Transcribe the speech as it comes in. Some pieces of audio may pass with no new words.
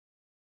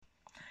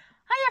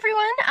Hi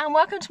everyone and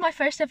welcome to my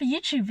first ever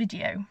YouTube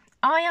video.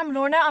 I am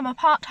Lorna, I'm a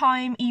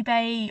part-time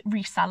eBay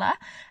reseller.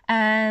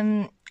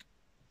 I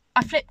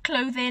flip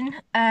clothing,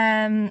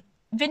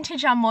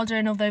 vintage and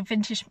modern, although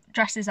vintage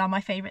dresses are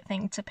my favourite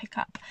thing to pick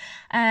up.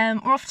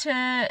 We're off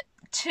to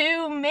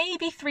 2,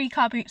 maybe 3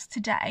 car boots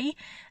today.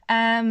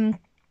 It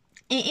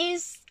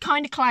is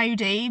kind of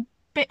cloudy,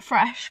 bit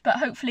fresh, but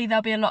hopefully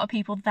there'll be a lot of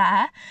people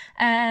there.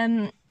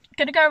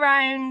 Gonna go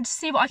around,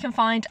 see what I can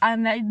find,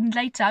 and then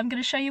later I'm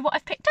gonna show you what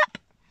I've picked up.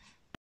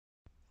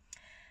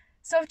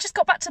 So I've just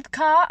got back to the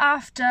car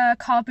after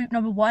car boot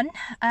number 1.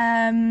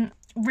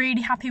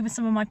 Really happy with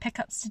some of my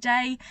pickups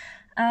today.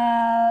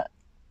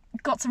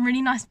 Got some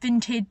really nice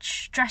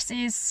vintage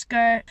dresses,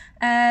 skirt.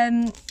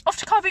 Off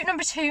to car boot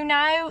number 2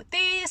 now.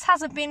 This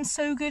hasn't been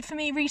so good for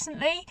me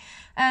recently.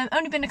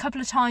 Only been a couple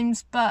of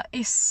times, but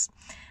it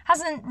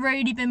hasn't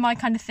really been my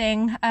kind of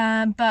thing.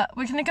 But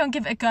we're going to go and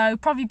give it a go.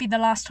 Probably be the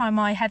last time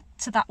I head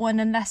to that one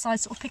unless I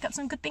sort of pick up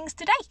some good things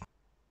today.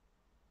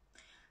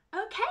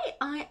 Okay,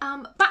 I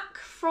am back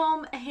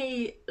from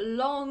a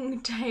long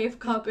day of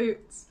car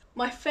boots.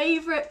 My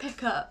favourite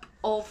pickup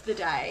of the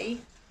day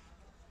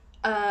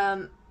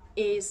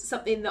is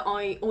something that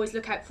I always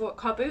look out for at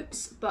car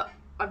boots, but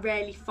I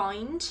rarely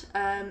find.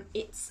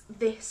 It's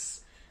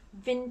this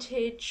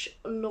vintage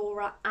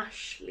Laura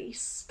Ashley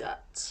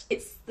skirt.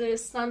 It's the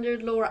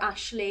standard Laura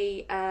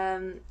Ashley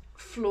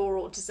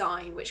floral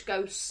design, which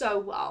goes so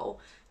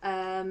well.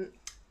 And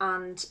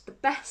the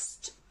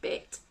best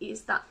bit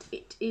is that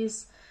it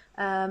is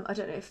I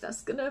don't know if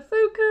that's gonna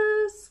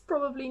focus,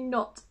 probably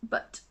not,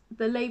 but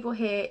the label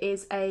here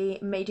is a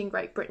Made in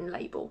Great Britain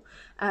label,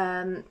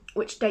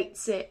 which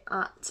dates it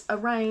at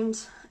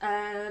around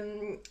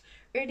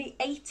early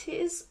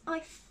 80s, I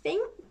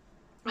think.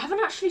 I haven't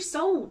actually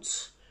sold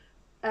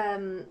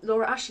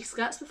Laura Ashley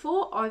skirts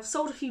before. I've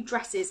sold a few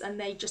dresses and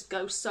they just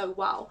go so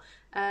well.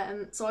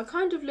 So I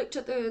kind of looked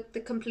at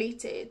the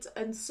completed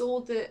and saw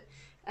that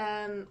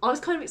I was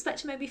kind of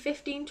expecting maybe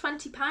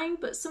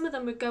 £15–20, but some of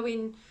them were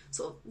going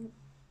sort of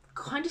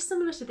kind of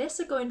similar to this,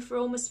 are going for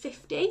almost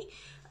 50.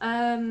 So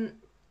I'm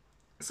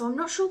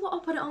not sure what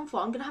I'll put it on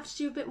for. I'm gonna have to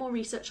do a bit more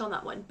research on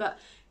that one, but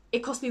it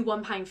cost me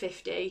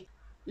 £1.50.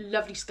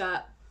 Lovely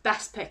skirt,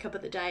 best pickup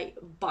of the day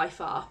by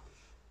far.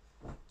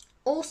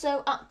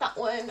 Also at that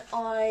one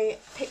I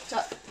picked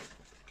up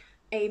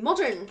a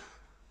modern,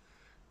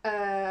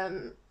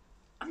 I'm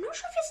not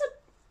sure if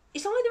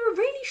it's either a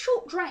really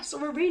short dress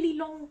or a really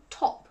long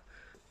top.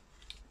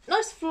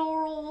 Nice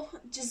floral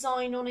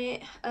design on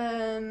it,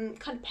 kind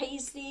of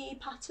paisley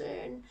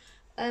pattern.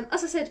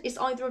 As I said, it's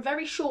either a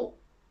very short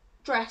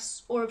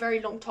dress or a very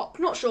long top.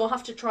 Not sure, I'll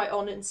have to try it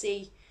on and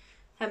see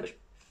how much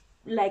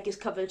leg is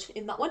covered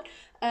in that one.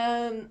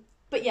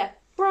 But yeah,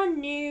 brand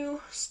new,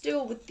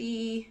 still with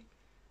the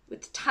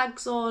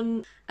tags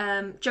on.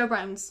 Joe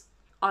Brown's,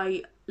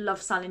 I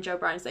love selling Joe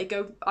Brown's.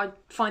 I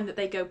find that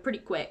they go pretty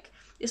quick.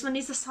 This one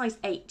is a size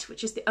 8,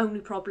 which is the only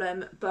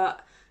problem,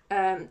 but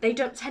they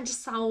don't tend to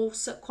sell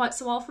quite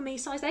so well for me,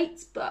 size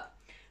 8s, but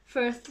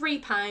for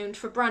 £3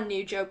 for brand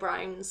new Joe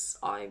Brown's,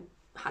 I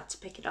had to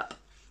pick it up.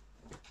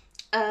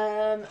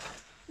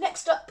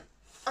 Next up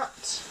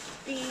at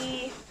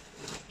the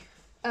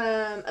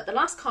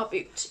last car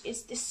boot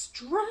is this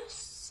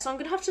dress. So I'm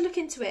going to have to look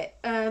into it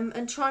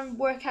and try and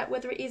work out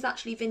whether it is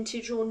actually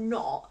vintage or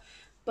not,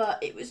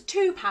 but it was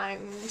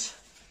 £2.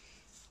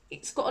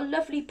 It's got a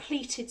lovely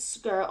pleated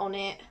skirt on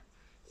it.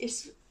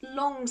 It's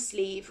long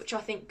sleeve, which I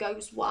think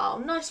goes well.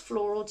 Nice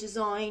floral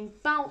design,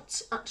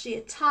 belt actually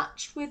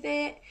attached with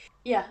it.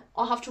 Yeah,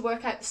 I'll have to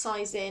work out the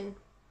sizing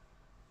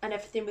and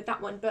everything with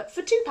that one. But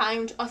for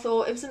 £2, I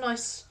thought it was a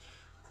nice,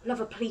 love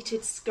a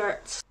pleated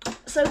skirt.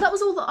 So that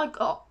was all that I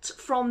got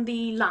from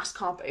the last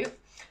car boot.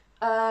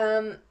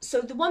 So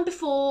the one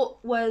before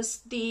was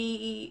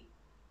the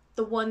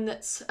one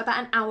that's about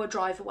an hour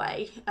drive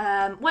away.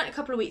 Went a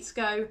couple of weeks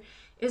ago.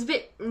 It was a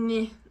bit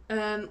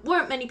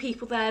weren't many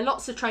people there,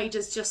 lots of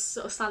traders just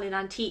sort of selling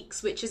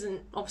antiques, which isn't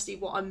obviously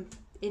what I'm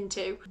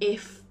into.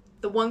 If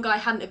the one guy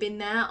hadn't have been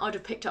there, I'd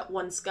have picked up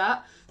one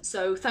skirt,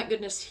 so thank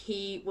goodness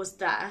he was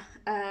there.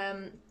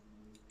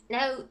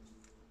 Now,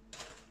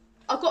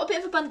 I've got a bit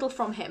of a bundle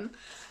from him.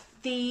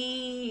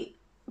 The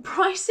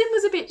pricing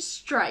was a bit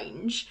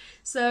strange.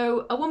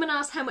 So a woman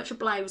asked how much a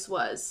blouse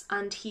was,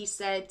 and he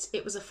said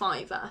it was a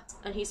 £5,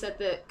 and he said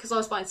that because I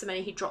was buying so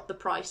many, he dropped the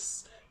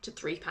price to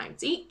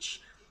 £3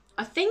 each.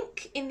 I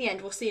think in the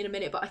end, we'll see in a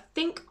minute, but I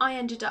think I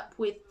ended up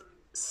with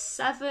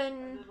 6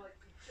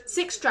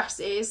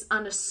 dresses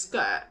and a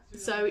skirt,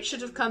 so it should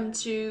have come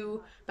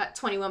to about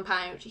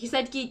 £21. He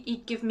said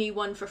he'd give me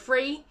one for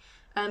free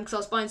because I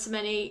was buying so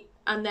many,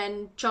 and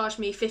then charged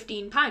me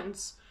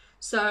 £15.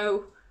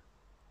 So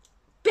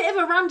bit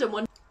of a random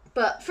one.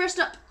 But first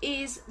up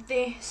is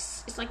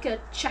this. It's like a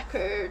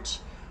checkered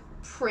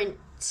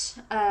print,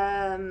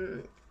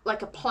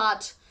 like a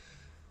plaid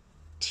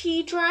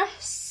tea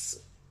dress.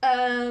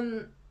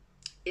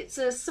 It's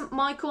a St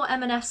Michael,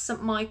 M&S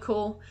St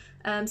Michael,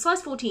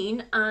 size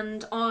 14,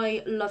 and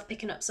I love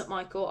picking up St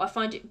Michael. I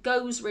find it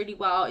goes really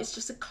well. It's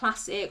just a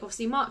classic,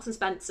 obviously Marks and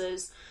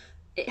Spencer's,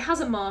 it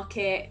has a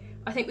market.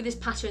 I think with this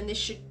pattern, this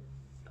should,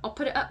 I'll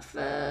put it up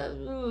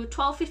for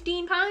 12,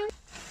 15 pounds.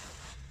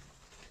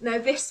 Now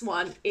this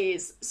one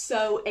is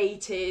so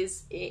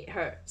 80s, it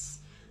hurts.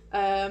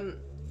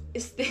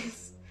 It's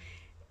this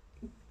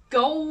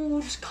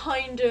gold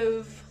kind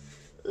of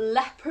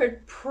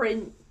leopard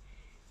print,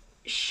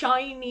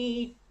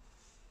 shiny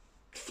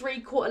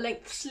 3/4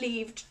 length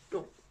sleeved,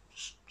 or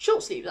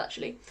short sleeves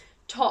actually,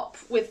 top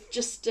with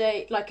just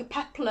a like a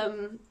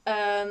peplum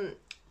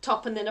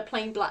top and then a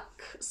plain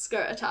black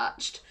skirt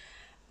attached.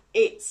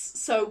 It's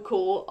so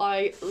cool.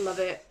 I love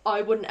it.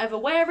 I wouldn't ever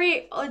wear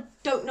it. I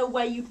don't know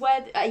where you'd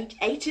wear the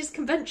 80s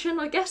convention,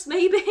 I guess,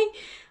 maybe.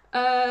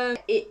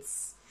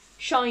 It's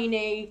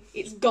shiny,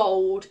 it's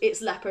gold,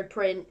 it's leopard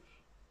print.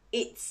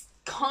 It's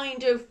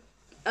kind of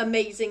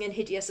amazing and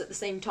hideous at the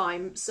same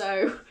time.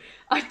 So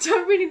I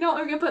don't really know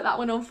what I'm going to put that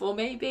one on for.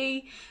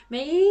 Maybe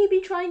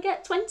try and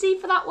get 20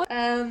 for that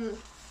one.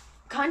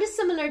 Kind of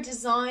similar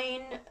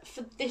design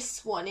for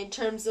this one in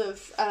terms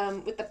of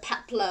with the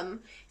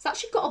peplum. It's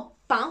actually got a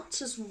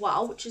bout as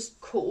well, which is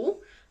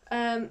cool.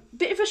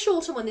 Bit of a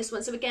shorter one, this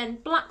one. So again,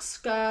 black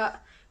skirt,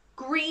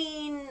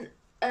 green.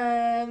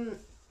 I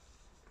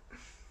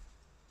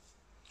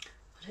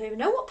don't even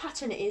know what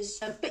pattern it is,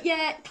 but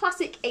yeah,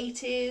 classic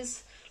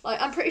 80s. Like,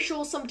 I'm pretty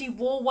sure somebody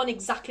wore one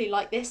exactly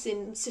like this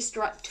in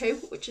Sister Act 2,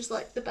 which is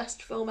like the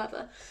best film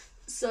ever.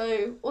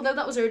 So, although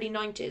that was early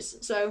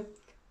 90s, so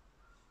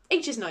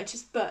 80s,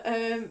 90s, but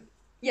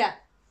yeah,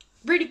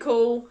 really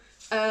cool,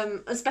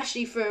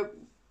 especially for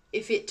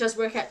if it does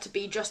work out to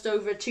be just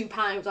over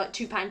 £2, like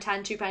 £2.10,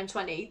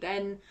 £2.20,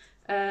 then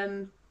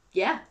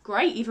yeah,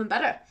 great, even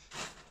better.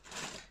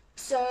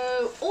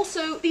 So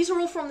also, these are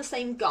all from the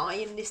same guy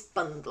in this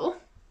bundle.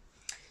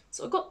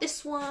 So I got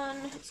this one,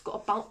 it's got a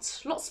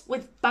bout, lots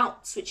with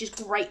bouts, which is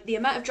great. The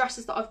amount of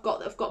dresses that I've got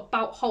that have got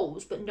bout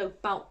holes but no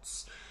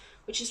bouts,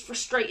 which is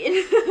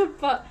frustrating.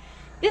 But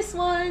this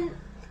one,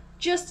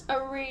 just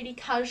a really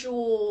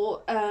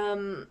casual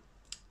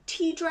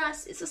tea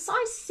dress. It's a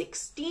size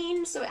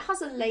 16, so it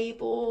has a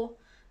label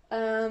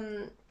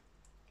in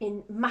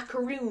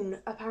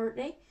macaroon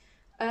apparently.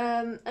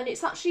 And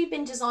it's actually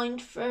been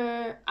designed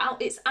for,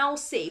 it's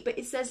Alcy, but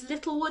it says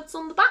Littlewoods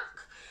on the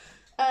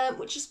back,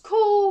 which is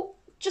cool.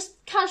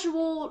 Just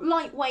casual,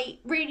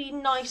 lightweight, really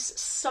nice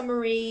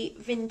summery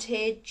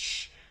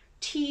vintage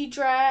tea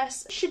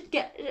dress. Should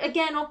get,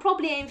 again, I'll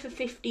probably aim for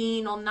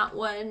 15 on that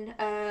one.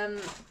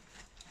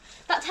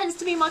 That tends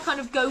to be my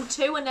kind of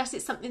go-to unless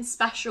it's something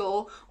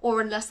special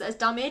or unless there's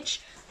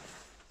damage.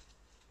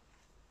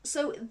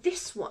 So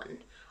this one,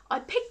 I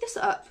picked this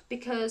up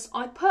because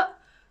I put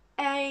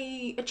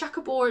a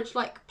checkerboard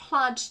like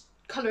plaid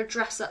colour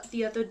dress up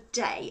the other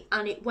day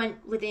and it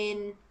went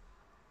within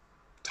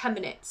 10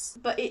 minutes.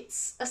 But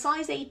it's a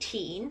size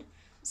 18,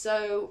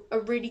 so a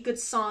really good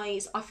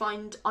size. I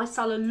find I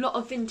sell a lot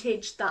of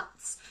vintage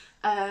that's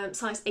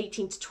size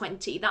 18 to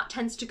 20. That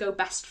tends to go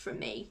best for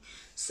me.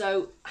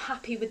 So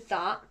happy with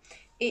that.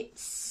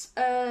 It's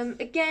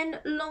again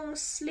long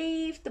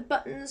sleeve. The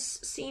buttons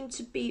seem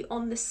to be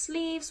on the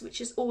sleeves, which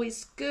is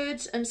always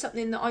good and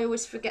something that I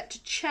always forget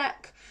to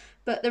check.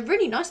 But they're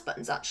really nice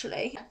buttons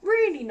actually.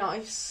 Really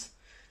nice.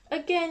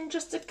 Again,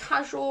 just a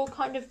casual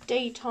kind of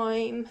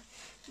daytime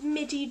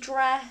midi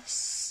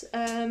dress.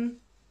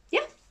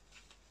 Yeah.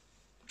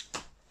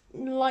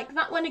 Like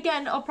that one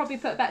again, I'll probably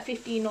put about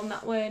 15 on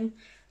that one.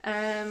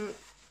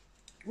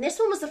 This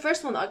one was the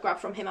first one that I grabbed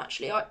from him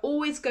actually. I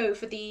always go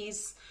for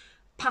these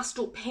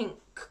pastel pink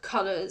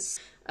colours.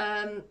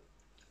 But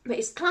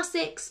it's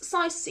classics,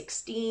 size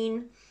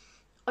 16.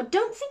 I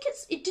don't think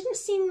it didn't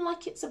seem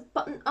like it's a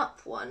button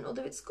up one,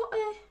 although it's got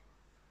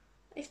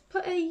they've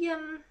put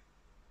a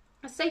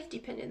safety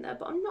pin in there,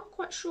 but I'm not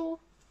quite sure.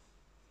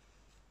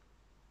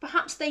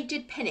 Perhaps they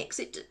did pin it,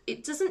 because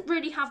it doesn't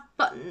really have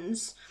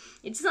buttons.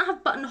 It doesn't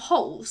have button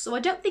holes, so I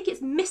don't think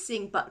it's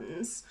missing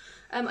buttons.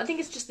 I think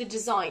it's just the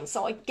design,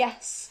 so I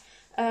guess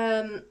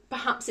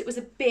perhaps it was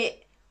a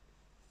bit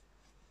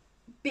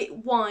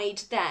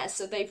wide there,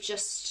 so they've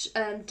just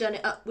done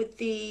it up with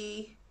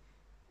the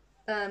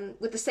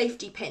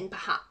safety pin,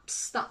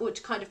 perhaps. That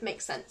would kind of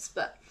make sense,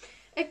 but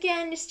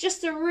again, it's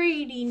just a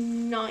really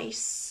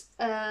nice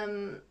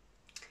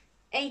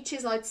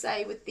 80s, I'd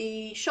say, with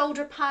the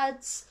shoulder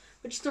pads,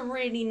 which is a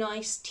really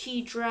nice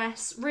tea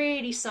dress,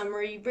 really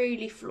summery,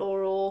 really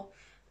floral,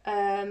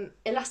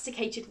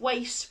 elasticated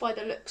waist by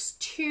the looks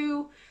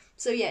too.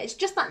 So yeah, it's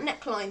just that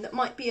neckline that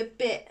might be a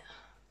bit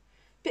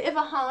of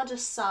a harder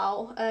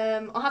sell.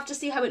 I'll have to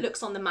see how it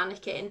looks on the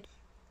mannequin.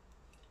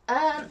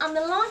 And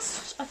the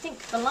last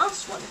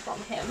one from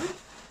him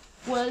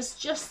was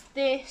just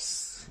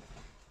this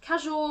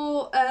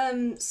casual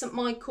St.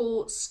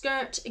 Michael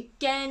skirt,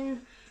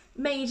 again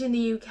made in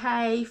the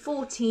UK,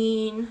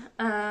 14,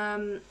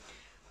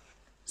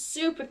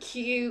 super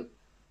cute,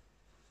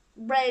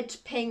 red,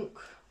 pink,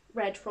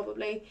 red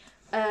probably,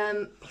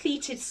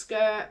 pleated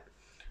skirt.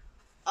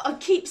 I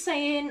keep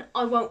saying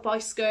I won't buy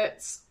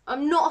skirts.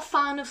 I'm not a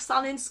fan of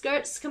selling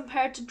skirts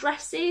compared to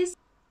dresses.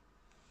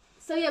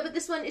 So yeah, but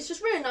this one is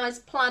just really nice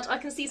plaid. I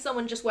can see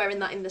someone just wearing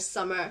that in the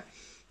summer.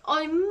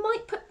 I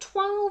might put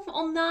 12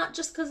 on that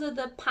just because of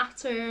the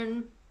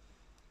pattern.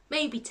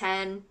 Maybe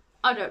 10.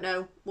 I don't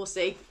know. We'll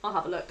see. I'll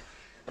have a look.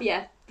 But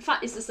yeah, the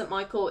fact is the St.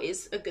 Michael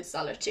is a good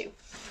seller too.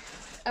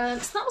 So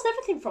that was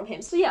everything from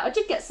him. So yeah, I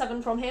did get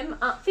 7 from him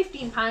at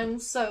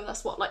 £15. So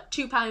that's what, like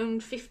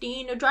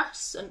 £2.15 a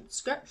dress and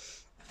skirt.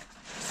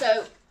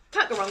 So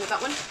can't go wrong with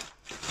that one.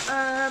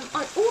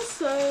 I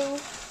also...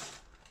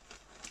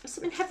 There's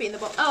something heavy in the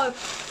box. Oh, I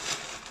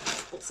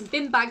bought some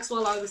bin bags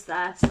while I was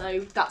there,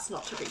 so that's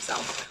not to resell.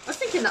 I was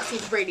thinking that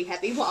seems really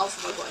heavy. What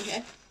else have I got in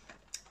here?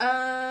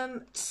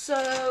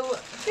 So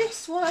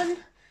this one,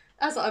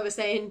 as I was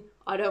saying,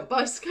 I don't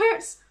buy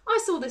skirts. I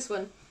saw this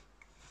one.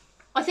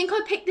 I think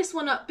I picked this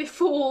one up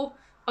before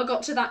I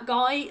got to that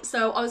guy,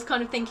 so I was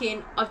kind of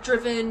thinking, I've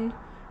driven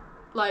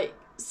like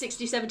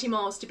 60, 70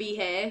 miles to be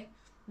here,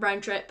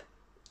 round trip,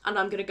 and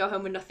I'm going to go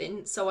home with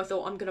nothing, so I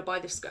thought I'm going to buy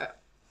this skirt.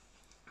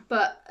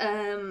 But,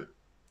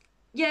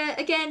 yeah,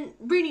 again,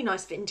 really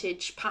nice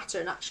vintage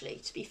pattern,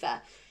 actually, to be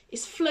fair.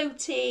 It's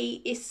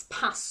floaty, it's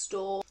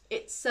pastel,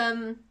 it's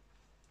a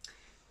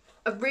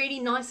really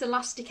nice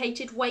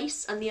elasticated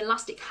waist, and the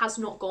elastic has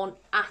not gone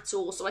at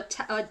all, so I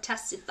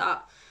tested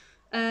that.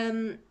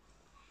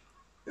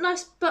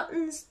 Nice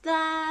buttons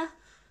there.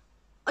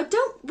 I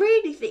don't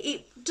really think,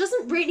 it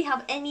doesn't really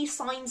have any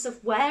signs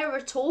of wear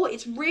at all.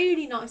 It's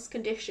really nice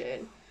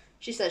condition.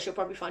 She says she'll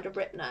probably find a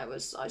rip now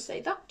as I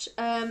say that.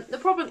 The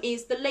problem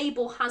is the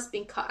label has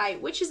been cut out,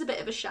 which is a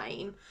bit of a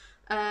shame.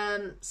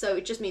 So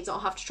it just means I'll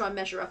have to try and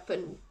measure up,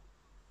 and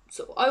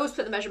so I always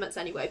put the measurements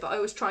anyway, but I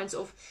always try and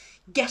sort of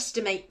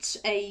guesstimate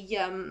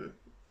a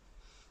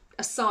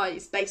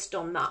size based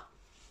on that.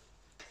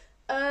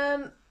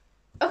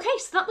 Okay,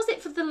 so that was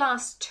it for the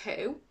last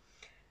 2.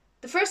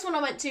 The first one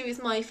I went to is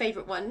my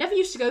favourite one. Never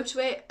used to go to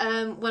it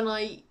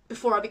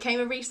before I became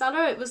a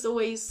reseller. It was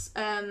always,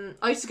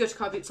 I used to go to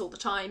car boots all the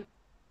time.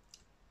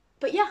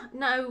 But yeah,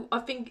 now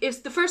it's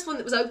the first one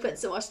that was open,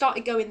 so I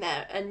started going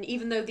there, and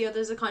even though the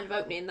others are kind of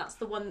opening,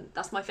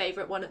 that's my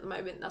favourite one at the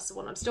moment. That's the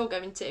one I'm still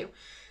going to.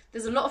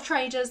 There's a lot of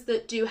traders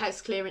that do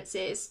house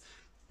clearances,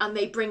 and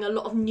they bring a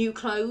lot of new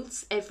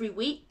clothes every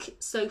week.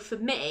 So for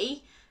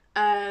me,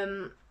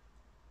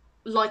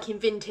 liking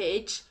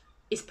vintage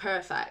is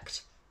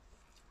perfect.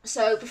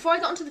 So before I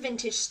got into the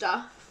vintage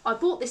stuff, I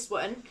bought this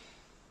one.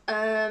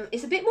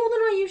 It's a bit more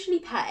than I usually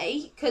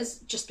pay,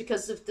 because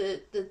of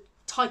the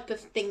type of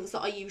things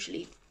that I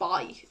usually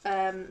buy.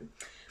 But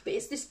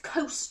it's this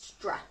coast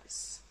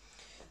dress.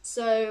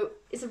 So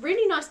it's a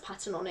really nice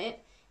pattern on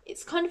it.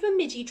 It's kind of a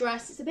midi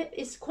dress.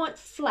 It's quite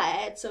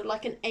flared, so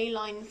like an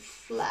A-line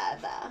flare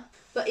there.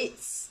 But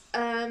it's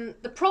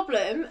the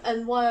problem,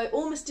 and why I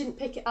almost didn't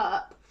pick it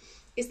up,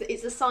 is that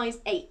it's a size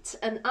 8,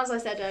 and as I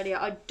said earlier,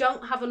 I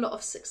don't have a lot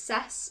of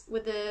success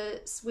with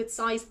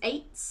size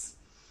 8s.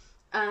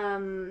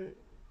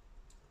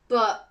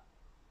 But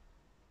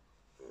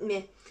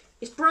meh.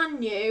 It's brand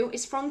new.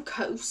 It's from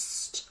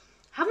Coast.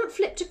 Haven't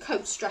flipped a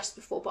Coast dress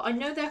before, but I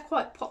know they're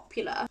quite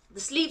popular. The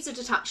sleeves are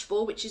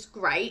detachable, which is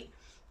great.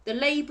 The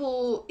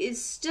label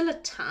is still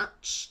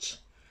attached.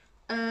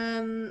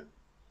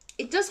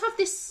 It does have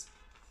this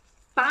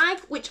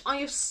bag, which I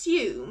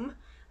assume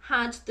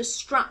had the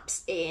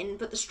straps in,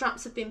 but the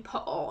straps have been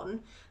put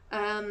on.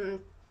 But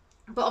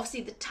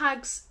obviously the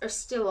tags are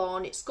still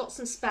on. It's got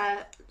some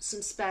spare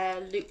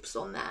loops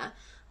on there.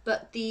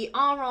 But the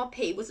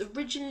RRP was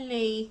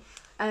originally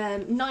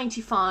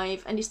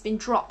 95, and it's been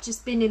dropped. It's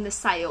been in the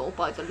sale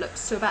by the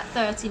looks to about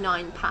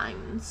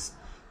 £39.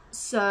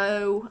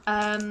 So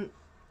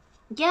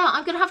yeah,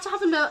 I'm gonna have to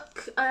have a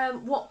look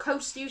what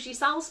Coast usually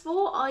sells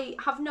for. I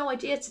have no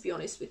idea, to be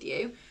honest with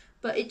you,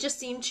 but it just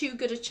seemed too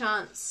good a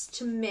chance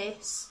to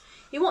miss.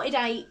 He wanted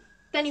 8,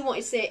 then he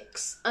wanted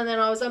 6, and then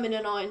I was umming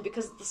and ahhing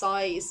because of the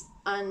size,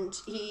 and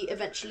he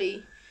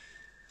eventually,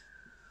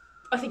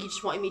 I think he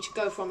just wanted me to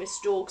go from his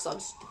store because I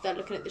was there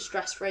looking at this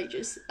dress for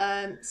ages.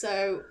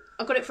 So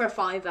I got it for a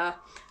 £5.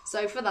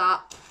 So for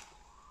that,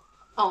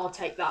 I'll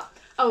take that.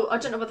 Oh, I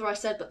don't know whether I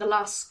said, but the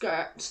last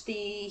skirt,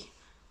 the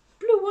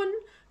blue one,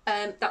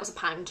 that was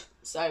 £1.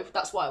 So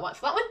that's why I went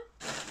for that one.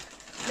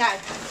 Now,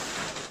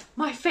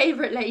 my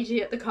favourite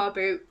lady at the car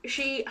boot,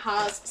 she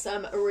has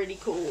some really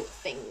cool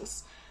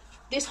things.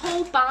 This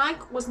whole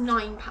bag was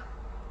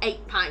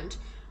 £8.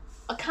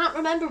 I can't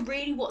remember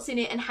really what's in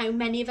it and how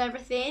many of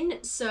everything,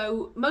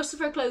 so most of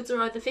her clothes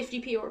are either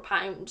 50p or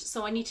 £1,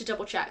 so I need to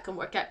double check and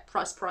work out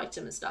price per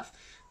item and stuff.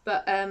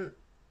 But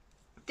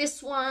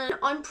this one,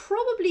 I'm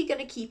probably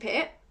going to keep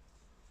it.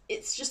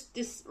 It's just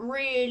this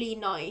really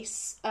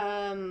nice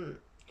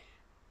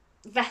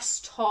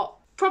vest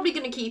top. Probably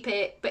going to keep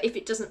it, but if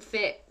it doesn't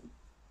fit,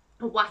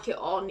 I'll whack it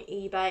on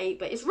eBay.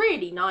 But it's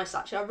really nice,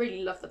 actually. I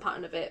really love the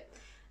pattern of it.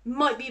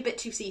 Might be a bit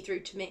too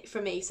see-through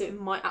for me, so it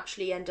might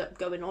actually end up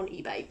going on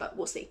eBay, but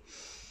we'll see.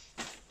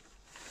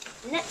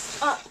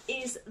 Next up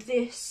is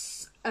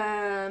this,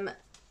 I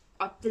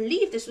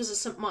believe this was a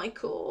St.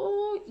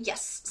 Michael.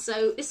 Yes,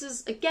 so this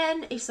is,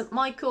 again, a St.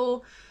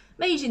 Michael,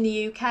 made in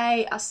the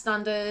UK as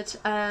standard,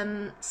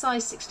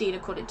 size 16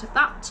 according to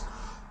that.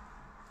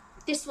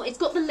 This one, it's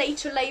got the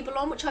later label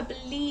on, which I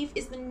believe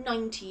is the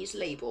 90s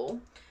label.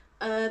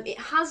 It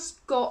has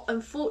got,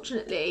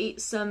 unfortunately,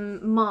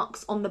 some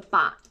marks on the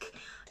back,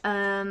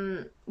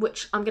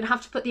 which I'm going to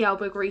have to put the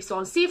elbow grease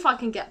on, see if I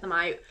can get them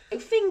out.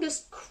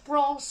 Fingers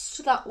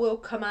crossed that will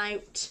come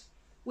out.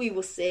 We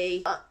will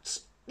see. But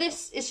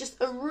this is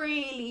just a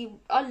really,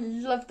 I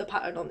love the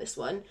pattern on this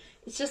one.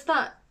 It's just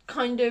that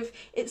kind of,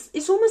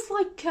 it's almost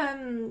like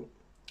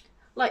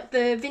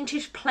the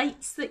vintage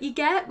plates that you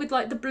get with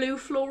like the blue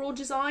floral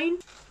design.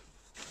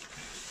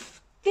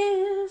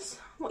 This,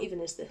 what even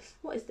is this?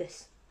 What is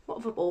this? What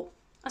have I bought?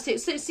 I see,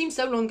 it seems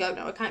so long ago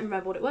now, I can't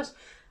remember what it was.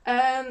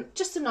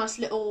 Just a nice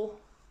little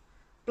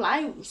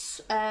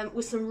blouse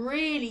with some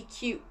really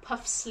cute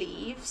puff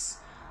sleeves.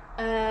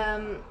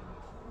 Yeah,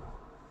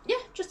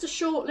 just a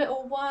short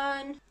little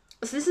one.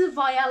 So this is a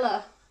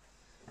Viella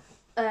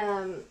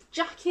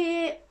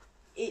jacket.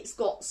 It's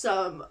got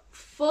some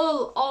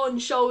full-on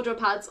shoulder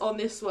pads on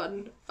this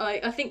one.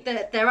 I think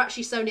that they're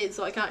actually sewn in,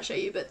 so I can't show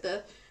you, but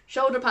the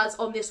shoulder pads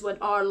on this one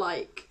are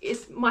like,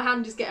 my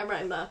hand is getting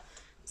around there.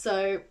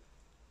 So,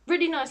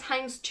 really nice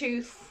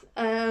houndstooth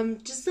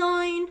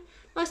design.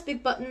 Nice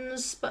big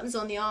buttons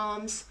on the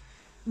arms.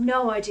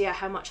 No idea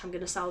how much I'm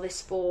going to sell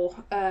this for.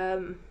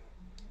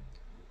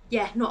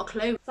 Yeah, not a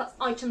clue. That's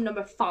item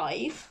number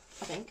 5,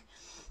 I think.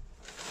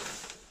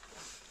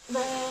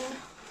 Then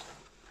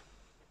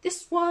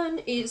this one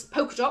is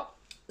polka dot.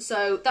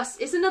 So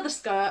it's another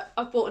skirt.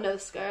 I've bought another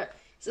skirt.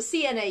 It's a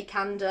CNA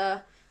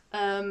Canda.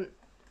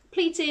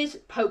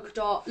 Pleated polka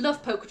dot.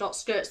 Love polka dot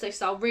skirts. They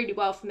sell really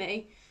well for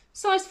me.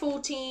 Size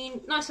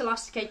 14. Nice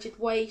elasticated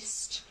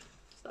waist.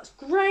 So that's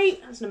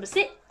great. That's number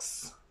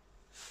 6.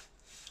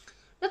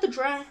 Another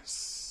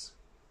dress.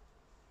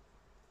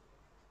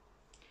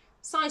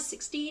 Size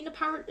 16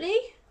 apparently.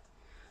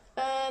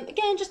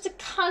 Again, just a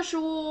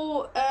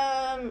casual,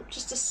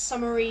 just a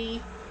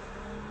summery,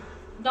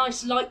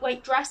 nice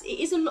lightweight dress. It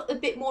is a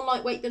bit more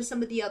lightweight than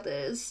some of the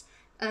others.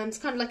 It's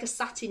kind of like a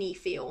satiny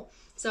feel.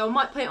 So I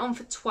might put it on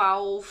for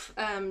 12,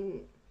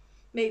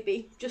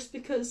 maybe, just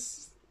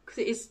because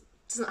it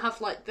doesn't have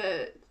like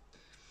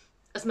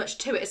as much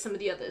to it as some of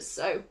the others.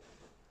 So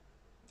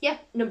yeah,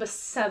 number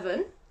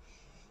 7.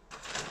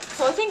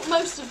 So I think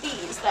most of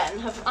these then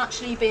have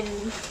actually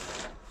been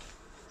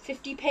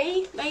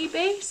 50p,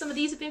 maybe. Some of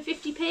these have been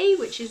 50p,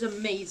 which is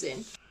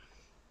amazing.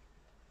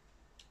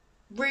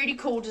 Really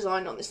cool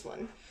design on this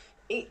one.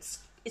 It's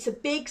a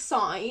big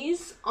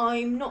size.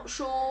 I'm not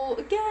sure,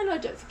 again, I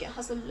don't think it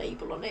has a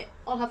label on it.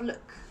 I'll have a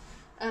look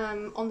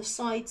on the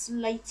sides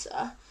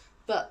later,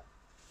 but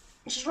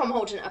just from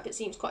holding it up, it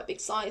seems quite a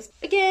big size.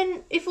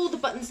 Again, if all the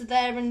buttons are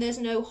there and there's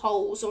no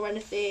holes or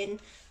anything,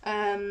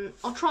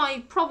 I'll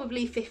try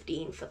probably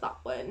 15 for that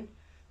one.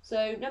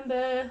 So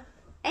number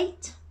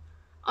 8.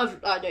 I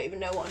don't even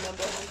know what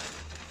number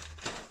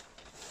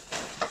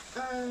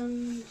I'm on.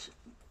 And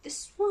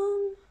this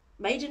one,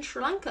 made in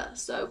Sri Lanka.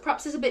 So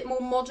perhaps it's a bit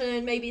more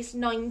modern, maybe it's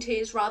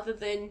 90s rather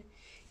than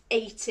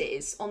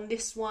 80s on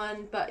this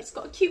one. But it's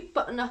got a cute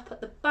button up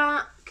at the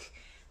back.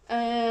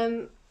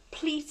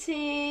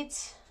 Pleated.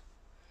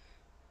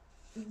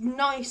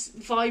 Nice,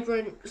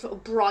 vibrant, sort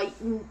of bright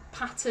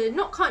pattern.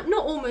 Not quite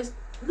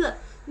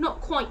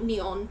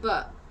neon,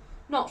 but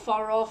not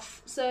far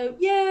off. So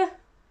yeah.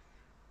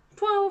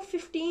 12,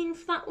 15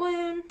 for that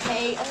one.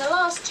 Okay, and the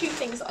last 2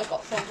 things that I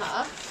got from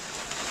her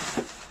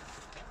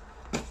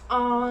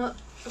are,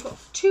 I've got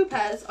 2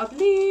 pairs, I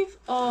believe,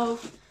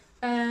 of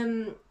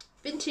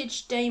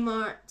vintage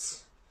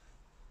Daymart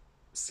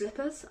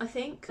slippers, I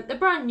think. They're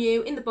brand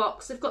new, in the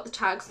box, they've got the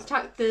tags.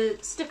 The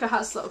sticker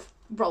has sort of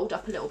rolled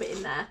up a little bit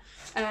in there.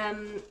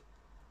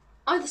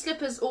 Either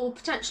slippers or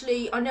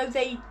potentially, I know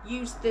they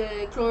use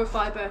the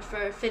chlorofibre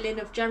for filling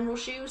of general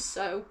shoes,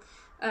 so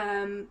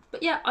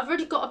but yeah, I've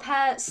already got a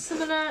pair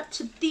similar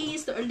to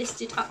these that are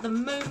listed at the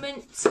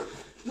moment,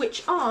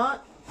 which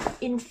are,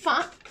 in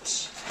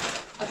fact,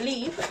 I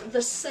believe,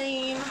 the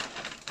same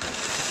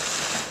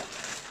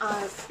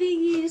as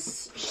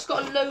these. She's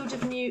got a load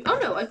of new, oh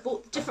no, I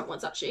bought different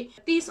ones actually.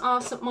 These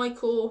are St.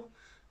 Michael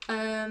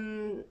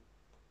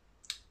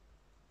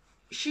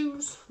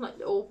shoes, like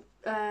little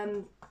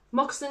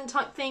moccasin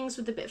type things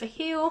with a bit of a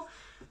heel.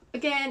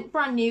 Again,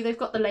 brand new, they've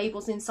got the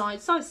labels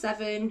inside, size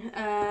 7.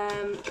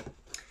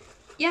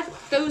 Yeah,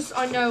 those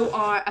I know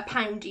are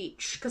 £1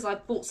 each because I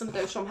bought some of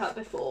those from her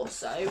before.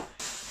 So,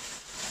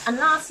 and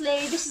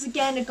lastly, this is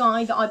again a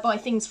guy that I buy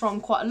things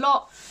from quite a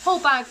lot. Whole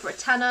bag for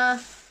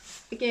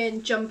 £10.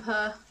 Again,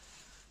 jumper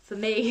for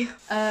me.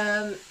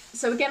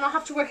 So again, I'll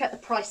have to work out the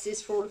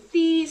prices for all of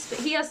these, but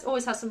he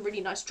always has some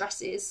really nice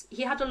dresses.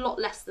 He had a lot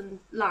less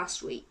than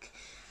last week,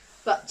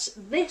 but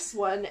this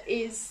one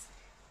is,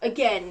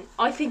 again,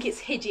 I think it's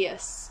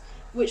hideous,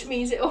 which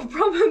means it'll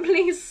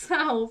probably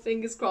sell,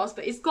 fingers crossed,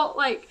 but it's got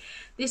like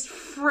this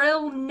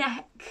frill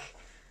neck,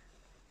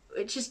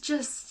 which is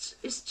just,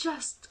 it's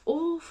just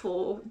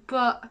awful.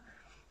 But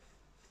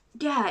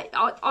yeah,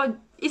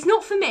 it's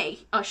not for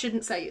me. I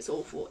shouldn't say it's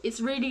awful. It's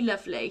really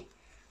lovely.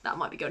 That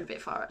might be going a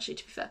bit far actually,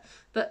 to be fair,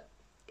 but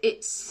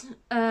it's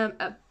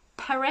a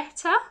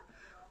Peretta,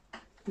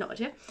 no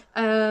idea.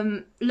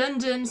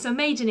 London, so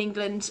made in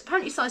England,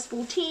 apparently size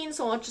 14,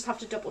 so I'll just have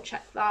to double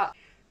check that.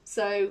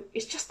 So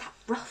it's just that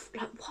rough,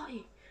 like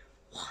why?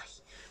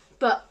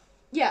 But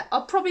yeah,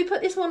 I'll probably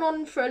put this one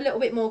on for a little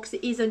bit more because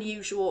it is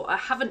unusual. I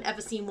haven't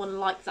ever seen one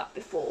like that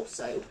before,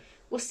 so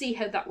we'll see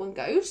how that one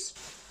goes.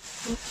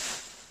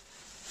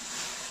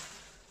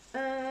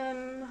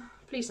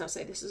 Please don't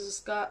say this is a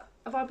skirt.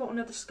 Have I bought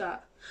another skirt?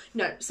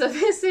 No, so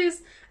this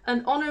is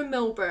an Honor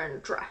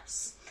Milburn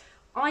dress.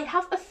 I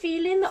have a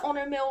feeling that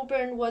Honor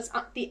Milburn was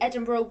at the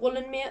Edinburgh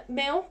Woolen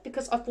Mill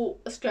because I bought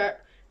a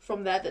skirt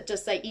from there that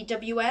does say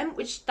EWM,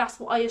 which that's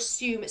what I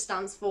assume it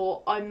stands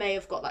for. I may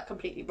have got that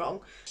completely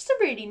wrong. Just a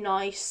really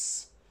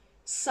nice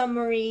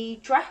summery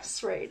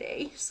dress,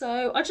 really.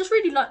 So I just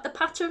really like the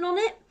pattern on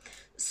it.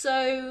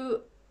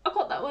 So I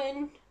got that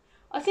one.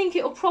 I think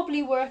it'll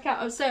probably work out.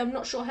 I would say I'm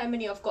not sure how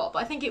many I've got, but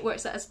I think it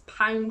works out as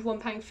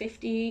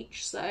 £1.50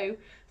 each. So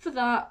for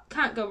that,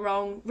 can't go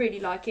wrong.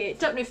 Really like it.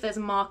 Don't know if there's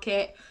a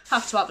market.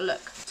 Have to have a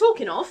look.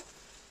 Talking of,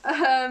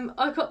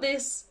 I got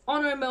this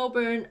Honor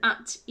Milburn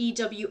at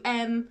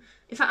EWM.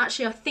 In fact,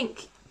 actually, I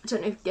think, I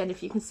don't know again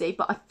if you can see,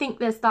 but I think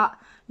there's that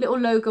little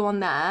logo on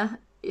there.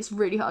 It's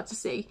really hard to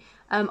see.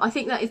 I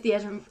think that is the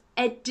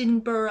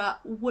Edinburgh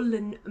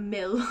Woolen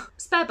Mill.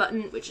 Spare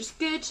button, which is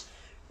good.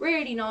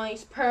 Really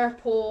nice,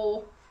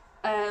 purple,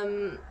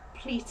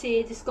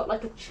 pleated. It's got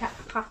like a check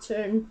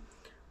pattern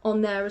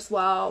on there as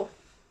well.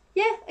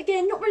 Yeah,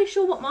 again, not really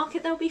sure what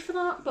market there'll be for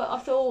that, but I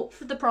thought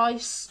for the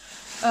price,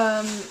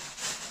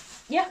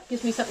 yeah,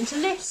 gives me something to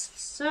list.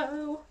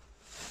 So,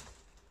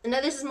 and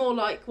now this is more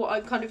like what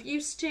I'm kind of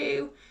used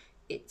to.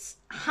 It's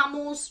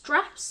Hamel's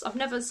dress. I've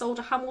never sold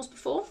a Hamel's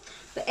before.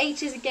 The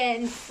 80s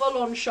again, full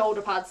on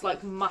shoulder pads,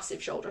 like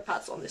massive shoulder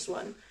pads on this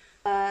one.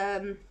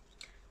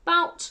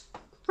 About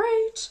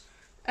right.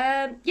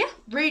 Yeah,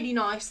 really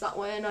nice, that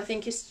one. I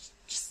think it's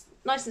just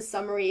nice and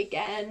summery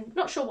again.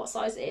 Not sure what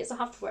size it is. I'll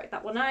have to work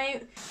that one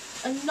out.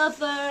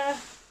 Another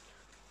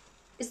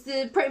is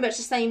pretty much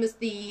the same as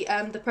the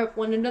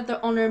purple one. Another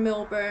Honor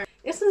Milburn.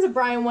 This one's a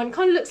brown one.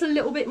 Kind of looks a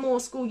little bit more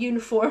school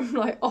uniform,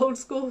 like old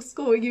school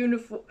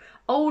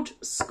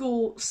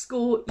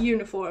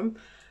uniform.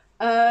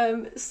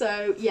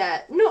 So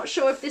yeah, not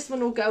sure if this one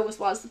will go as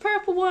well as the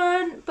purple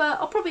one, but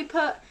I'll probably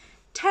put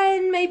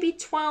 10, maybe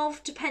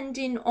 12,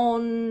 depending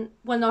on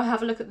when I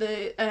have a look at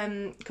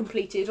the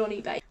completed on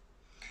eBay.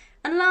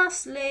 And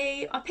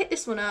lastly, I picked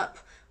this one up.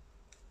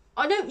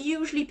 I don't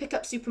usually pick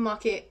up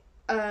supermarket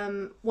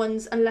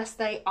ones unless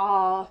there's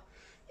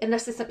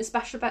something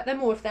special about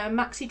them, or if they're a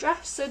maxi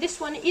dress. So this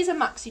one is a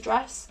maxi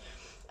dress.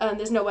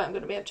 There's no way I'm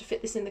going to be able to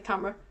fit this in the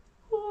camera.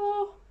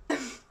 Oh.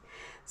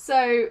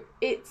 So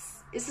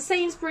it's the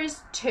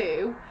Sainsbury's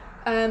too,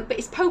 but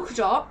it's polka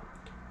dot.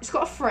 It's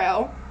got a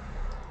frill.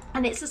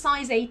 And it's a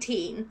size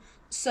 18.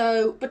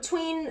 So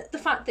between the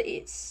fact that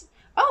it's...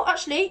 Oh,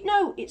 actually,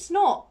 no, it's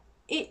not.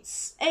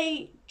 It's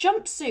a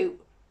jumpsuit.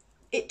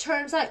 It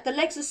turns out the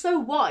legs are so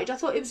wide, I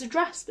thought it was a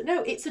dress, but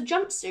no, it's a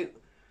jumpsuit.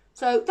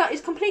 So that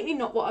is completely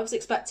not what I was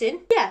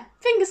expecting. Yeah,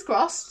 fingers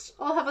crossed.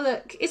 I'll have a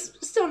look. It's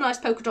still a nice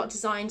polka dot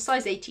design,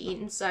 size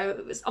 18. So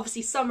it was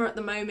obviously summer at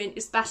the moment.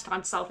 It's the best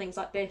time to sell things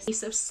like this.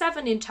 So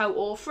 7 in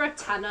total for a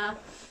tenner.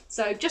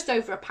 So just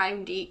over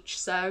 £1 each.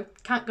 So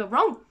can't go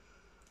wrong.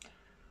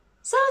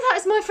 So that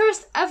is my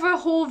first ever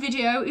haul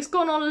video. It's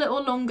gone on a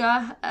little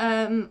longer.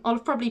 I'll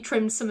probably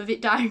trim some of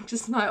it down,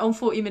 just like on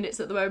 40 minutes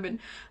at the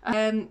moment.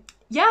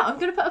 Yeah, I'm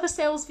going to put up a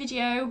sales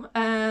video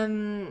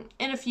in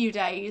a few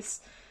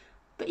days.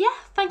 But yeah,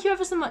 thank you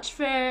ever so much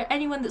for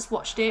anyone that's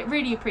watched it.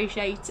 Really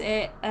appreciate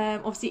it.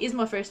 Obviously it is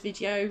my first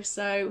video,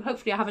 so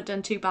hopefully I haven't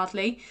done too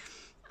badly.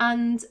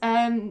 And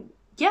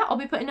yeah, I'll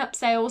be putting up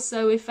sales,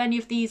 so if any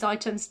of these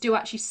items do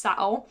actually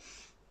sell,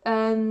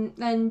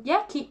 then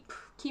yeah,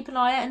 keep an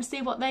eye out and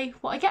see what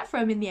I get for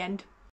them in the end.